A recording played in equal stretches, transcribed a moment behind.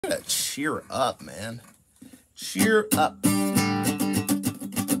gotta cheer up, man. Cheer up. Now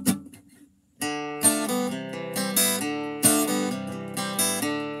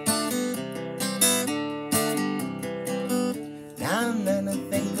and then I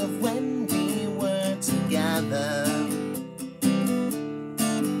think of when we were together,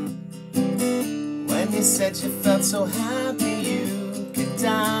 when you said you felt so happy you could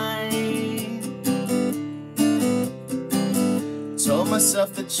die. Told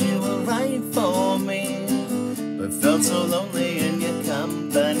myself that you were right for me, but felt so lonely in your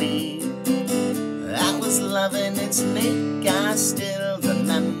company. I was loving its nick, I still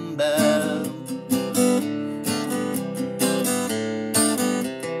remember.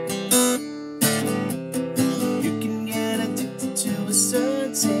 You can get addicted to a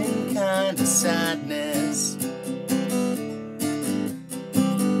certain kind of sadness,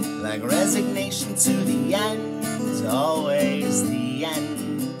 like resignation to the end, always the end.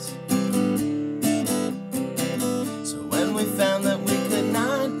 So when we found that we could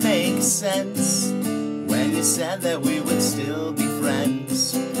not make sense, when you said that we would still be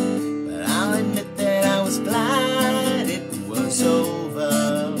friends, but I'll admit that I was glad it was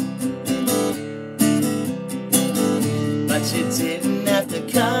over. But you didn't have to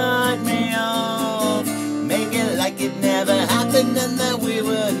cut me off, make it like it never happened and that we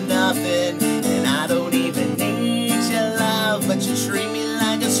were nothing. And I don't even need your love, but you treat me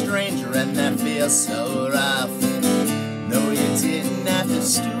like a stranger and that feels so rough. No, you didn't have to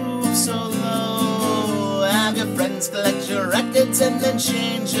stoop so low, have your friends collect your records and then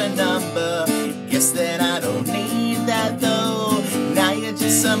change your number. Guess that I don't need that though, now you're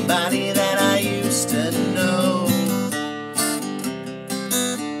just somebody that I used to know.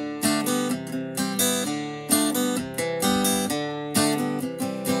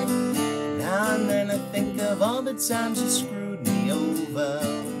 Now and then I think of all the times you screwed me over,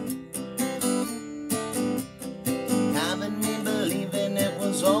 having me believing it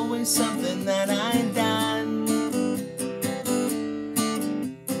was always something that I'd done.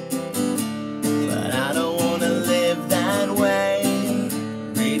 But I don't want to live that way,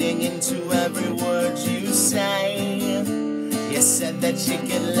 reading into every word you say. You said that you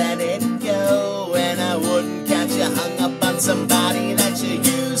could let it go, and I wouldn't catch you hung up on somebody that you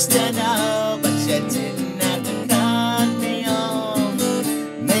used to know. But you didn't have to cut me off,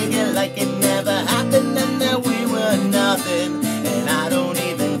 make it like it never happened and that we were nothing. And I don't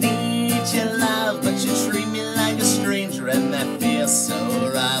even need your love, but you treat me like a stranger and that feels so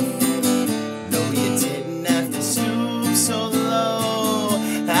rough. No, you didn't have to stoop so low,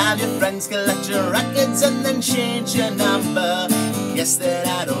 have your friends collect your records and then change your number. Guess that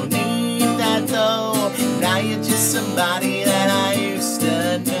I don't need that though, now you're just somebody that I used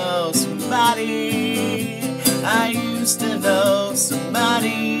to know. Somebody I used to know,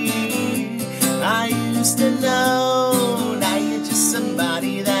 somebody I used to know. Now you're just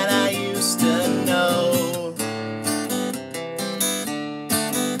somebody that I used to know.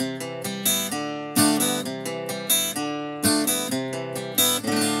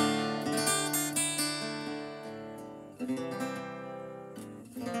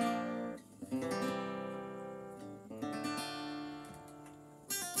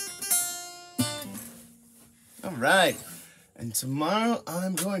 All right, and tomorrow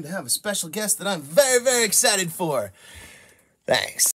I'm going to have a special guest that I'm very, very excited for. Thanks.